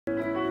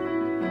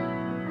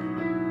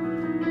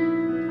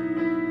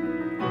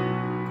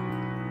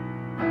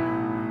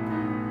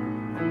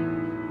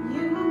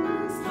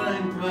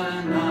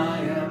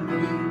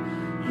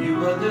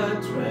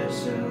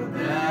treasure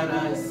that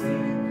I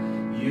see.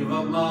 You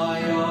are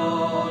my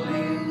all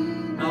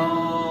in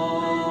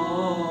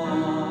all.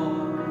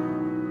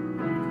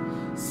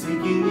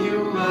 Seeking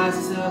you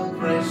as a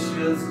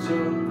precious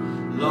jewel,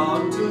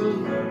 long to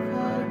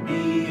love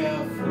be a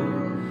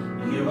fool.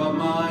 You are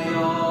my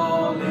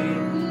all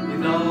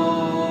in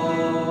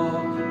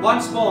all.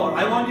 Once more,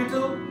 I want you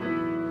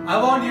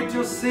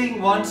to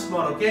sing once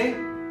more, okay?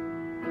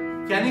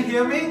 Can you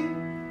hear me?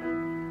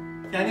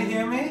 Can you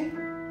hear me?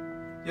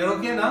 You're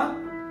okay now?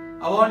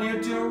 I want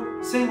you to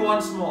sing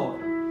once more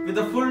with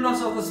the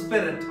fullness of the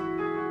Spirit.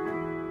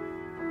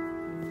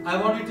 I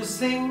want you to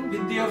sing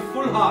with your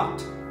full heart.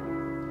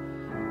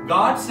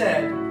 God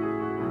said,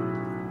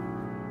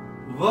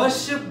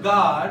 worship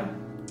God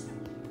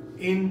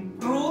in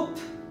truth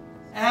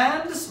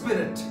and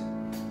spirit.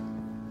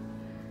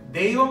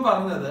 ദൈവം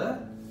പറഞ്ഞത്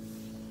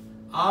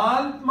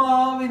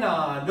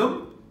ആത്മാവിനാലും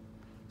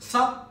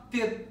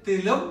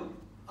സത്യത്തിലും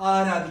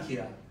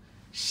ആരാധിക്കുക,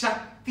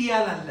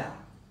 ശക്തിയാലല്ല.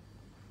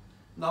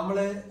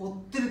 നമ്മളെ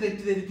ഒത്തിരി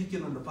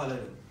തെറ്റിദ്ധരിപ്പിക്കുന്നുണ്ട്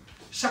പലരും.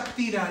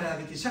 ശക്തിയിൽ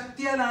ആരാധിക്കുക,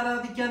 ശക്തിയാൽ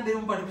ആരാധിക്കാൻ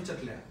ദൈവം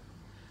പഠിപ്പിച്ചിട്ടില്ല.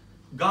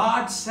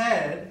 God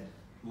said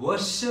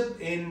worship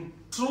in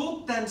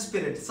truth and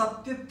spirit,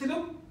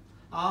 സത്യത്തിലും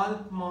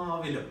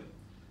ആത്മാവിലും.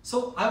 So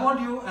I'm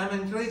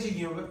encouraging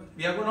you,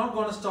 we are not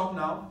going to stop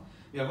now.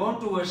 We are going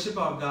to worship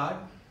our God.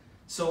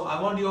 So I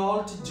want you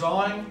all to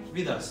join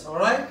with us,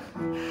 alright?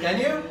 Can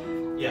you?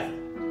 Yeah.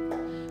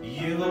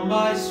 You are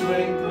my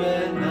strength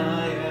when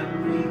I am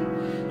weak.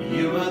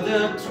 You are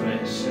the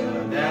treasure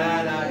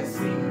that I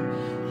see.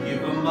 You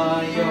are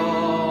my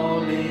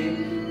all in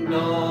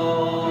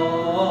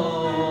all.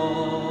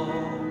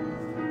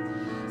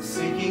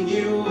 Seeking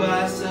you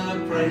as a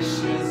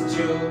precious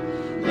jewel,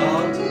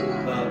 Lord,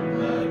 but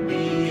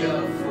be a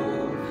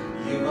fool.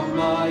 You are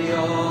my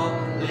all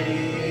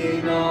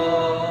in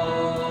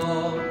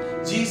all.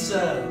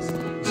 Jesus,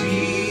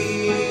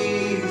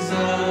 Jesus,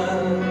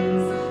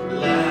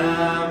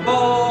 Lamb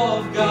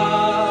of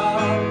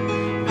God,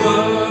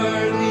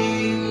 worthy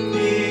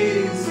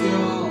is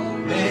your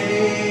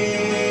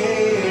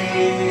name.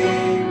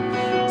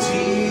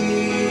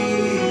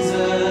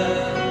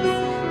 Jesus,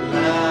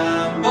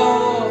 Lamb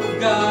of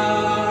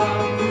God,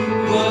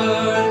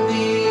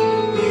 worthy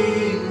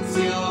is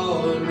your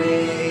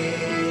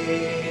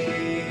name.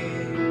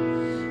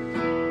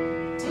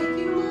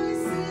 Taking my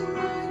sin,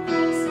 my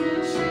cross, my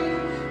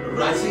shame,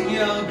 rising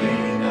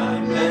again, I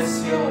bless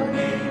your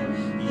name.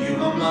 You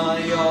are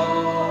my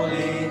all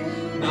in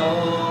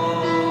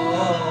all.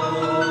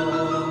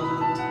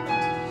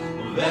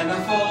 When I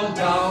fall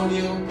down,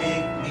 you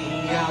pick me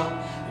up.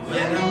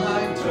 When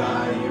I'm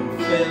dry, you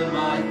fill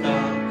my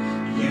cup.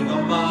 You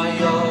are my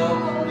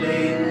all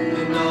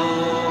in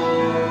all.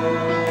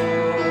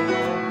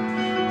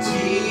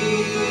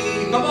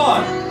 Gee, come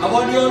on, I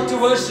want you all to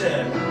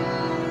worship.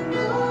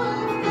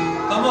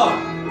 Come on.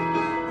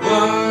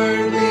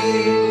 Worthy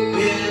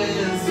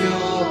is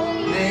your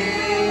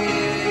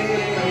name,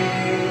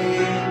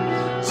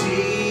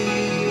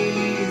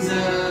 Jesus,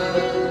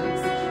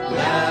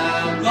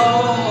 Lamb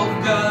of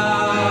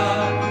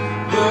God,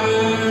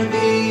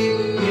 worthy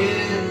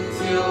is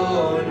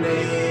your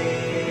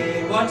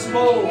name. Once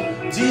more,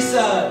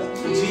 Jesus,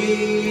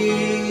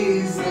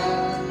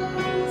 Jesus,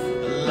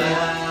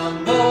 Lamb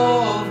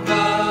of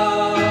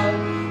God,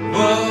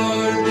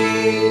 worthy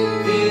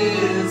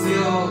is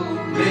your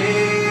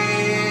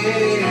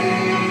name.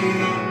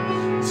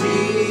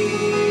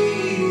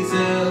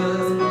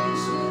 Jesus,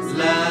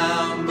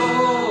 Lamb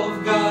of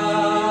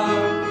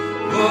God,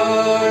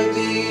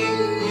 worthy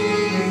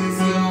is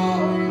your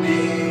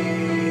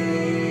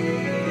name.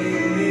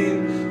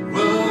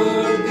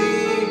 Worthy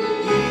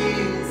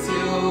is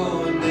your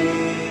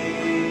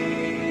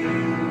name.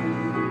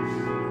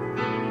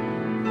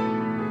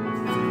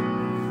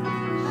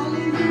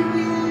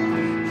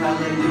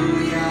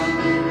 Hallelujah,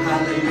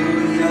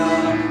 hallelujah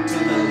to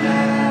the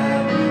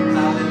Lamb.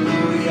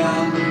 Hallelujah,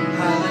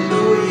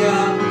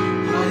 hallelujah.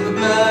 By the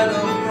blood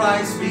of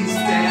Christ we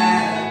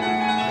stand.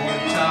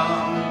 Every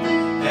tongue,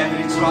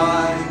 every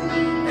tribe,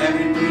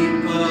 every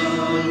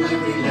people,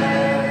 every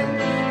land,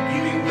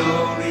 giving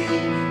glory,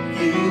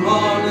 giving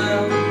honor,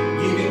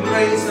 giving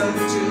praise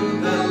unto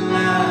the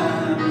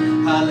Lamb.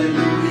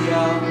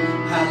 Hallelujah,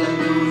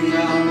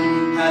 hallelujah,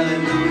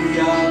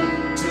 hallelujah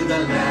to the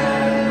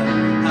Lamb.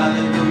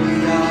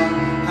 Hallelujah,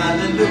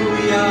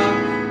 hallelujah.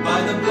 By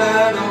the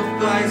blood of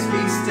Christ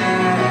we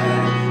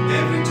stand.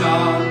 Every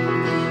tongue,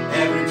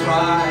 every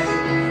tribe,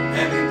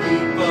 every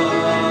people,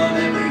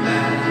 every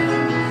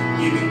land,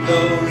 giving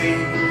glory,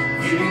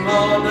 giving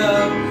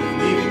honor,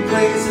 giving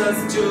praise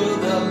unto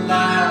the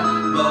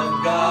Lamb of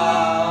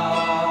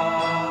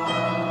God.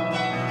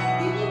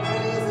 Giving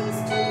praises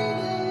to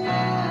the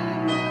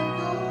Lamb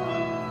of God.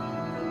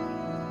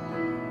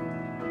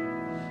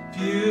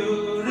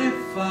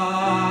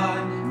 Purify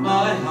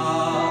my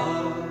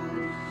heart,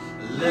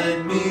 let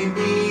me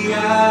be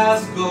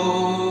as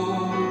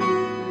gold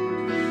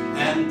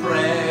and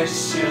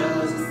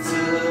precious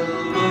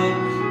silver.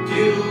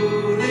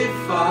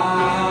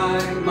 Purify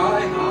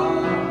my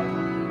heart,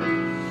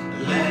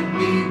 let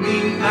me be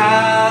as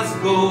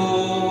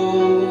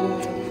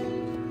gold,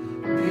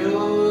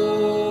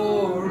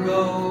 pure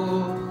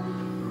gold,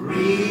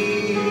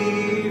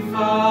 refiners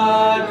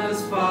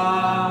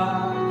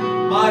fire.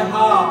 My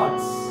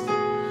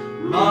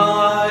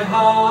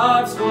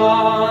heart's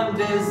one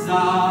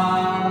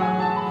desire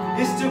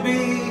is to be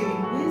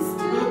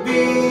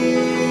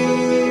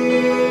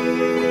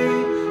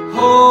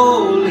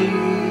holy,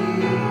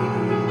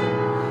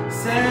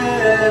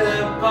 set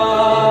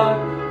apart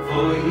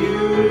for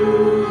you,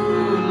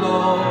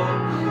 Lord.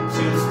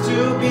 Choose to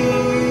be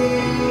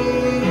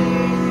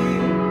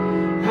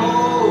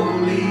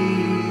holy,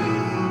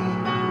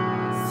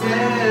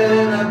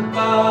 set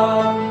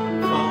apart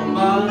for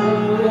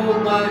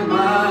my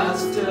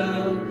Master,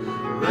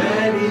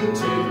 ready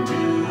to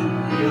do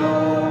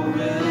your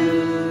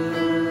will,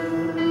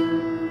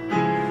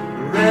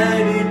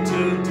 ready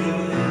to do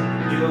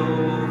your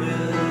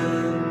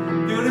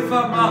will.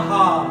 Purify my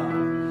heart,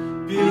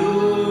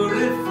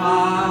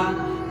 purify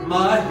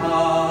my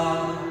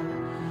heart,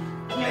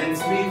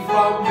 cleanse me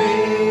from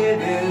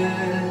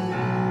within,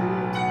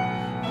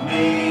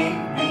 make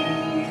me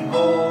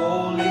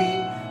holy,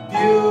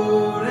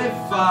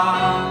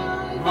 purify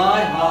my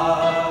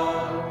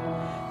heart,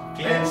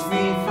 cleanse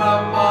me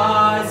from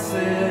my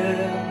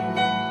sin,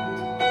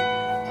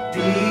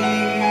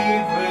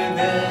 deep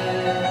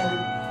within.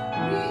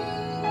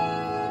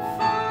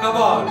 Come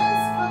on,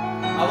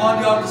 I want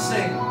you all to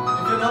sing.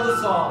 If you know the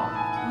song,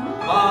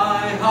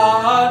 my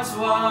heart's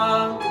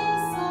one.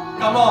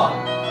 Come on,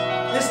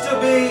 it's to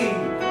be,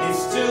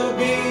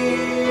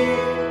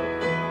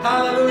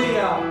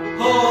 hallelujah,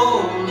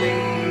 holy,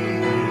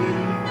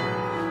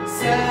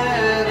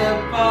 set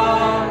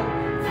apart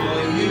for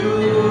you,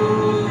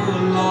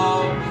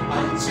 Lord. I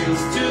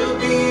choose to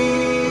be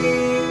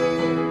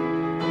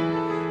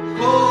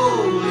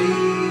holy,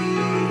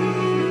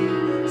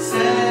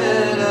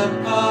 set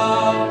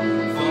apart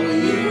for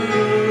you,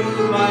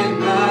 my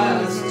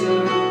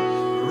Master,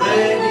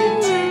 ready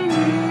to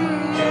do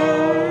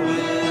your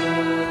will,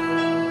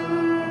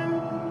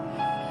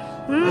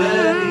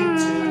 ready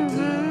to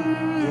do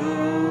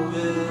your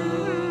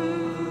will,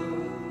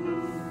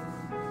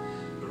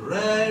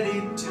 ready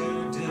to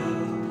do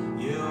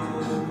your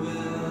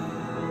will.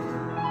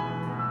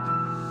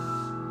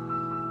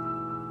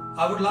 I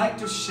would like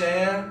to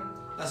share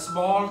a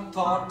small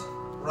thought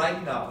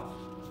right now.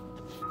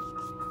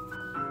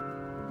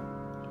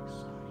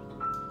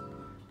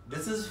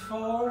 This is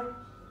for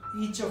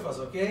each of us,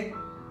 okay?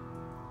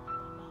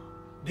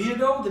 Do you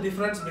know the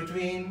difference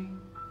between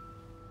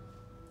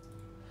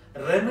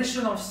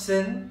remission of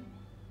sin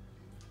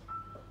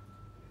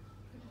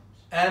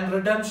and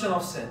redemption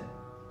of sin?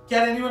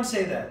 Can anyone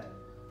say that?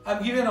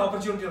 I'm giving an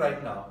opportunity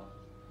right now.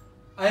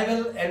 I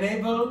will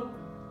enable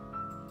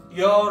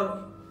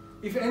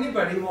if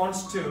anybody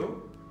wants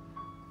to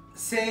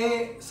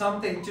say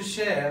something to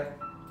share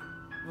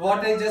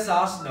what I just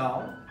asked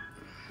now,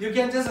 you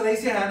can just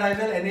raise your hand. I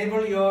will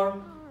enable your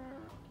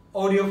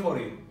audio for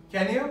you.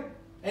 Can you?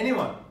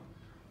 Anyone?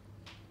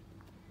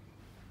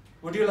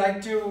 Would you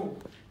like to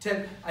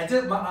tell?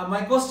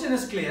 My question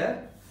is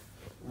clear.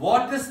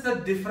 What is the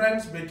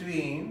difference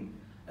between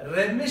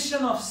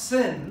remission of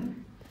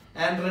sin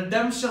and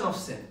redemption of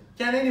sin?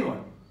 Can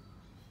anyone?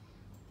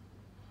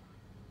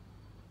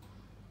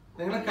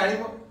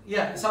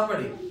 Yeah,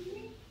 somebody.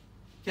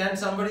 Can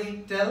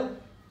somebody tell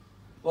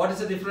what is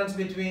the difference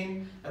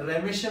between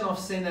remission of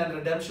sin and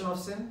redemption of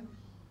sin?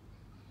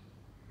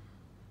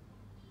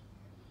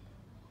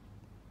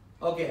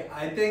 Okay,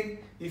 I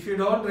think if you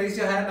don't raise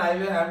your hand,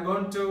 I'm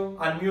going to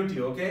unmute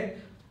you, okay?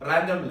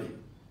 Randomly.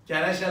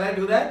 Shall I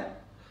do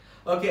that?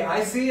 Okay,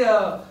 I see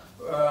a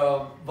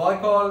boy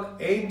called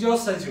Angel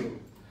Saju.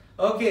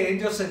 Okay,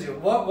 Angel Saju.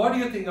 What do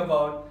you think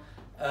about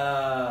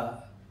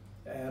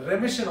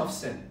remission of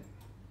sin?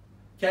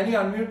 Can you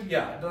unmute?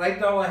 Yeah, right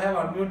now I have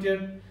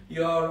unmuted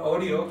your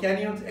audio. Can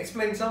you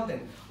explain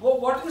something?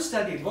 What you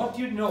studied, what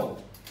you know.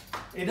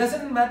 It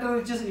doesn't matter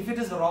if it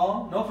is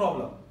wrong, no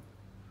problem.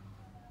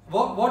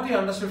 What you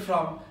understood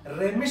from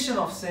remission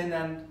of sin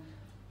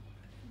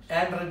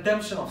and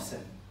redemption of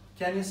sin.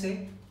 Can you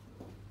say?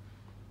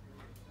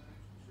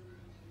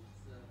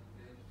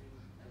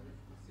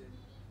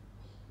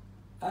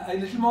 A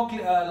little more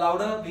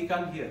louder, we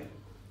can't hear.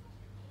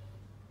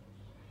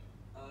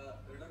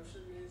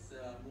 Redemption means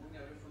moving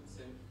away from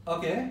sin.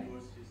 Okay.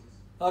 Towards Jesus.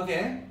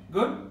 Okay,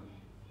 good.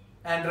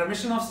 And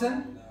remission of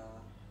sin?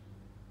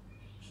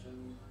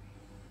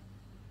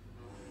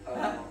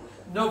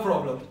 No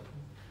problem.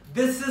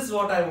 This is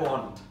what I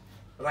want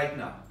right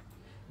now.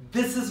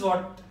 This is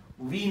what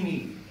we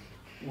need.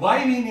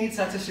 Why we need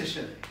such a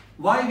session?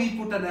 Why we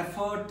put an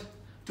effort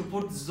to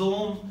put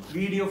Zoom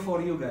video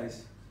for you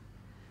guys?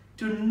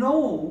 To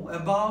know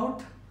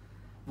about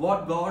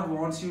what God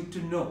wants you to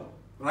know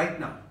right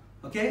now.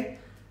 Okay?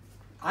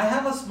 I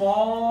have a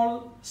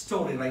small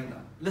story right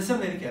now. Listen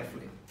very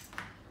carefully.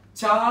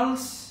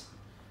 Charles,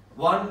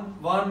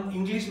 one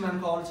Englishman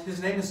called, his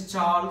name is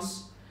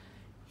Charles.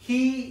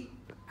 He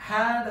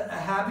had a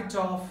habit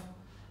of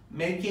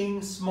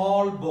making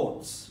small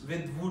boats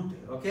with wood,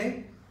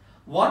 okay?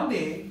 One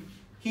day,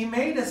 he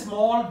made a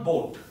small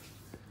boat.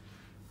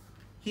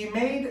 He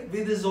made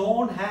with his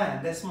own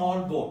hand a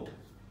small boat.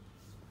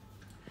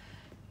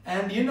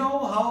 And you know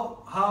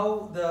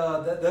how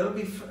there will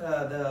be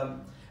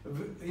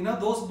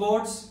those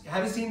boats.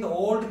 Have you seen the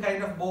old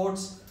kind of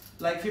boats,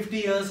 like 50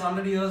 years,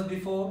 100 years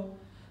before?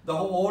 The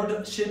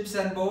old ships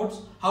and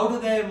boats. How do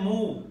they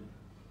move?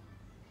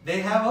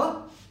 They have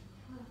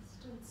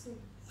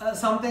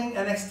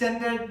an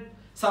extended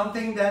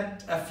something,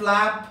 that a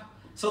flap,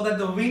 so that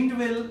the wind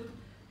will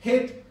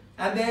hit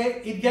and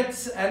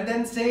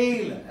then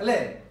sail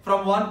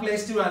from one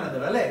place to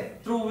another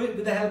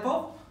with the help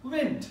of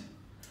wind.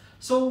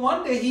 So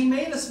one day he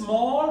made a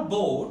small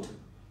boat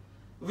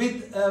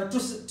with a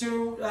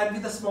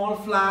small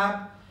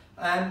flap,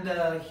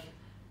 and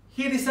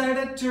he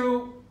decided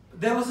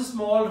there was a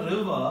small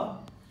river,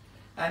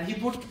 and he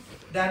put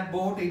that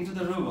boat into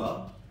the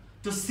river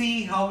to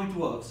see how it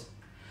works.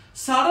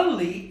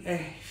 Suddenly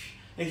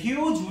a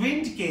huge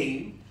wind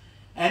came,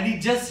 and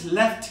it just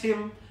left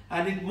him,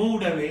 and it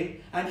moved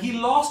away, and he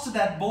lost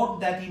that boat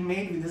that he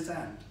made with his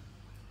hand.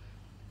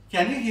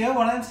 Can you hear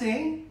what I'm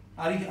saying?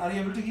 Are you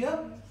able to hear?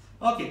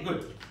 Okay,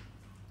 good.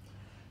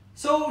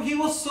 So he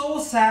was so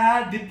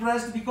sad,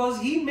 depressed, because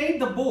he made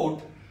the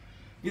boat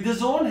with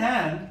his own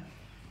hand,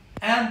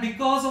 and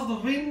because of the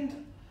wind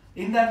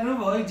in that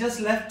river, it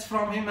just left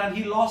from him and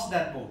he lost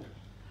that boat.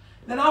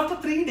 Then after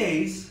 3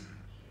 days,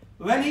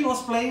 when he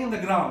was playing on the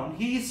ground,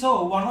 he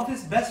saw one of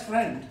his best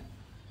friend.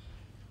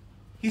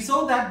 He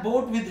saw that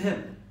boat with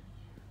him.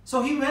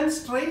 So he went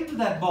straight to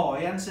that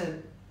boy and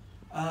said,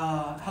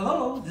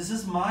 hello, this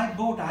is my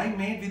boat I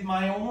made with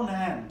my own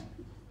hand.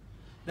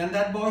 Then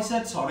that boy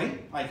said,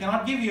 sorry, I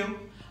cannot give you.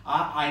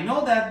 I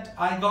know that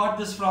I got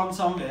this from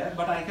somewhere,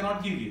 but I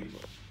cannot give you.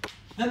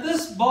 Then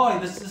this boy,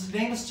 his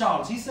name is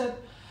Charles, he said,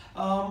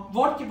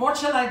 what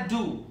shall I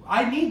do?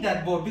 I need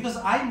that boat because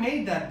I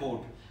made that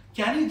boat.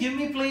 Can you give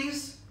me,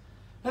 please?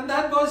 Then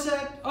that boy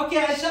said, okay,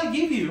 I shall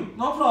give you,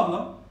 no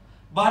problem,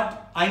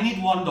 but I need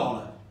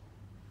 $1.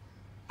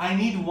 I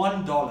need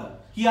 $1.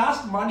 He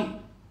asked money.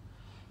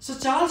 So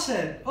Charles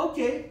said,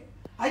 okay,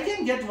 I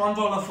can get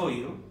 $1 for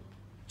you.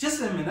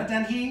 Just a minute.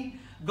 And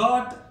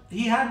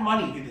he had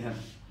money with him.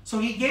 So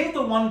he gave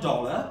the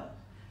 $1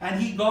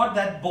 and he got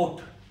that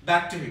boat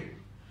back to him.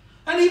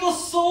 And he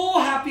was so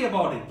happy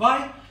about it.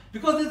 Why?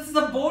 Because it's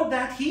the boat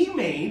that he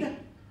made,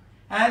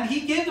 and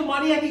he gave the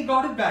money and he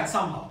got it back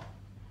somehow.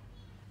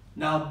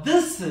 Now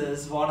this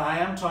is what I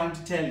am trying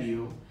to tell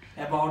you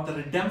about the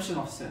redemption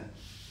of sin.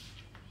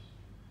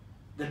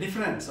 The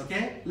difference,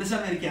 okay? Listen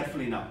very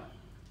carefully now.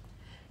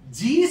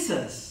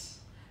 Jesus,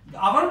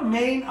 our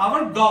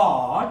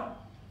God,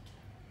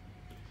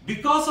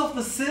 because of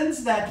the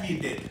sins that we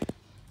did,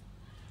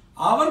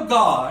 our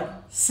God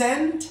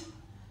sent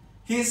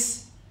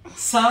his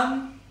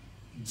son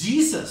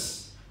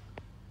Jesus,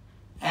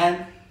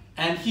 and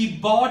he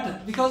bought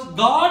it, because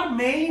God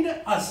made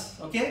us,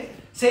 okay?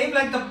 Same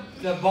like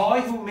the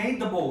boy who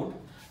made the boat.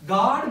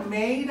 God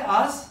made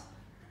us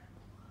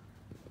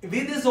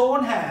with his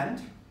own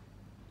hand,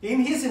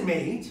 in his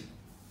image,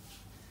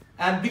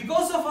 and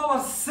because of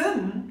our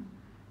sin,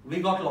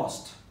 we got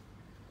lost.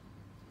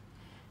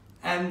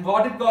 And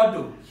what did God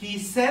do? He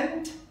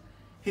sent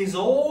his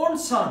own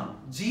son,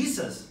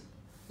 Jesus,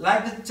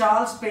 like the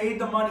Charles paid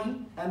the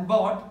money and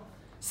bought,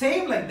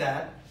 same like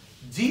that,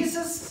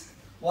 Jesus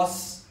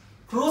was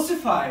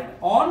crucified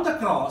on the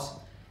cross.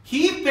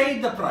 He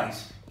paid the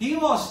price. He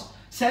was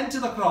sent to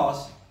the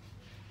cross,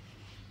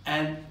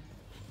 and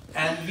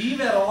we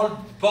were all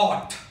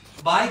bought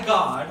by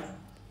God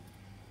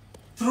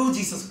through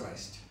Jesus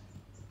Christ.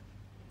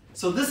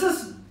 So this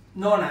is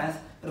known as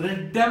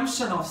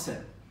redemption of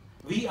sin.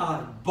 We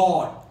are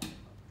bought.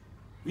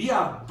 We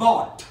are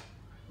bought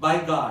by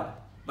God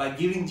by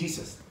giving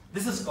Jesus.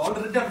 This is called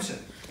redemption.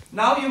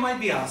 Now you might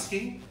be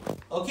asking,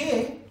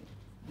 okay,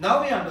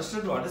 now we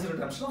understood what is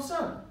redemption of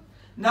sin.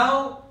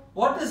 Now,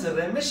 what is the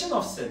remission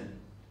of sin?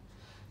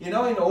 You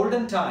know, in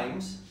olden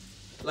times,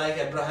 like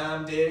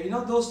Abraham day, you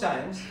know, those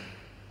times,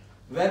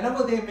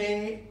 whenever they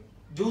may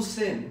do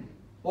sin,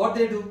 what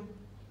they do?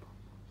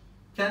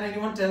 Can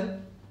anyone tell?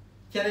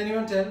 Can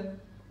anyone tell?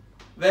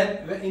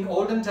 When in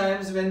olden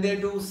times, when they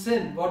do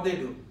sin, what they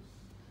do?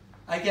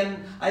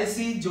 I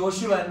see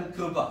Joshua and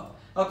Krupa.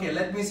 Okay,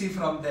 let me see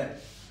from there.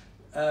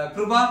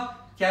 Krupa,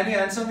 can you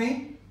answer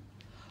me?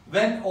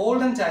 When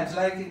olden times,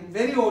 like in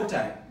very old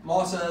time,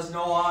 Moses,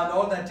 Noah, and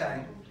all that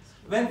time,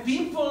 when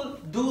people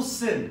do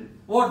sin,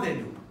 what they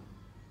do?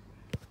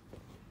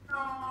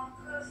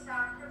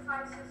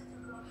 Sacrifices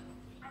to God.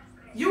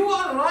 You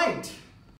are right.